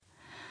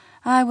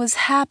I was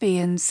happy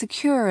and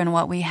secure in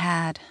what we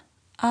had.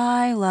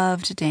 I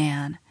loved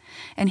Dan,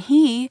 and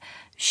he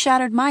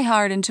shattered my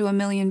heart into a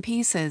million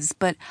pieces,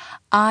 but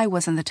I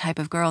wasn't the type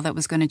of girl that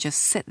was going to just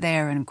sit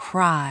there and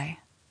cry.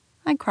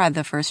 I cried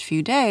the first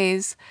few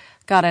days,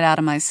 got it out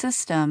of my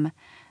system,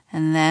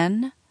 and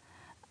then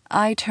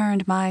I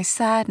turned my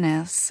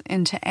sadness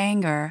into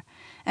anger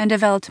and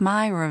developed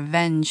my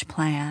revenge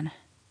plan.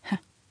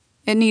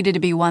 It needed to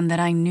be one that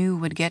I knew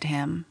would get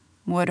him,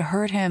 would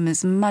hurt him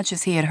as much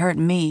as he had hurt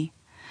me.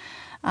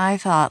 I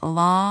thought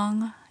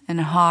long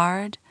and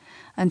hard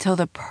until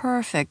the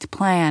perfect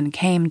plan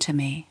came to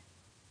me.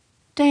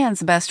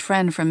 Dan's best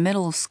friend from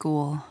middle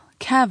school,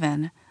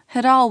 Kevin,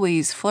 had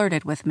always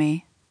flirted with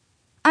me.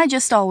 I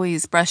just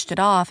always brushed it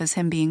off as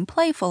him being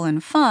playful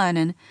and fun,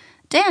 and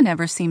Dan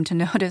never seemed to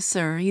notice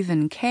or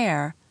even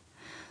care.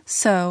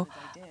 So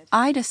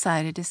I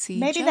decided to see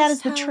Maybe just that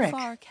is the how trick.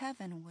 far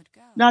Kevin would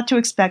go. Not to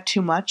expect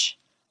too much,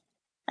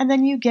 and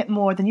then you get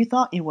more than you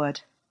thought you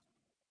would.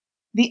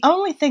 The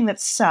only thing that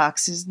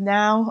sucks is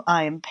now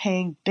I am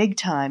paying big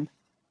time,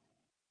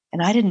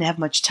 and I didn't have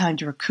much time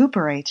to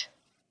recuperate.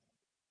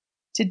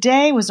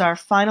 Today was our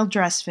final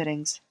dress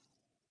fittings,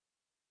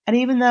 and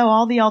even though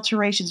all the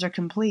alterations are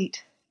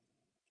complete,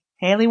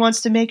 Haley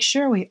wants to make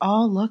sure we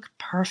all look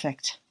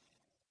perfect.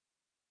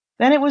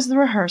 Then it was the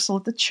rehearsal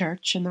at the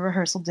church and the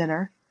rehearsal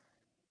dinner.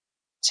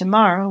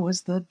 Tomorrow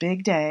was the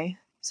big day,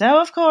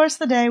 so of course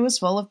the day was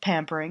full of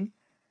pampering,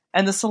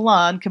 and the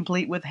salon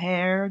complete with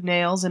hair,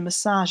 nails, and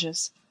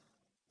massages.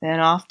 Then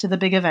off to the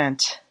big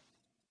event.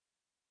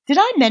 Did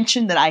I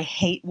mention that I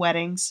hate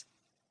weddings?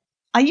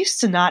 I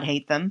used to not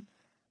hate them.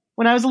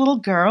 When I was a little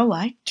girl,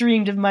 I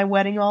dreamed of my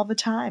wedding all the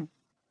time.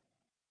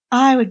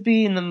 I would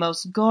be in the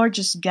most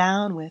gorgeous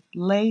gown with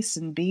lace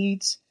and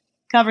beads,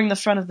 covering the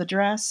front of the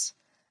dress,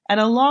 and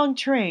a long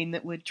train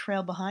that would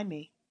trail behind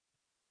me.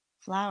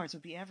 Flowers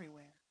would be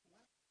everywhere.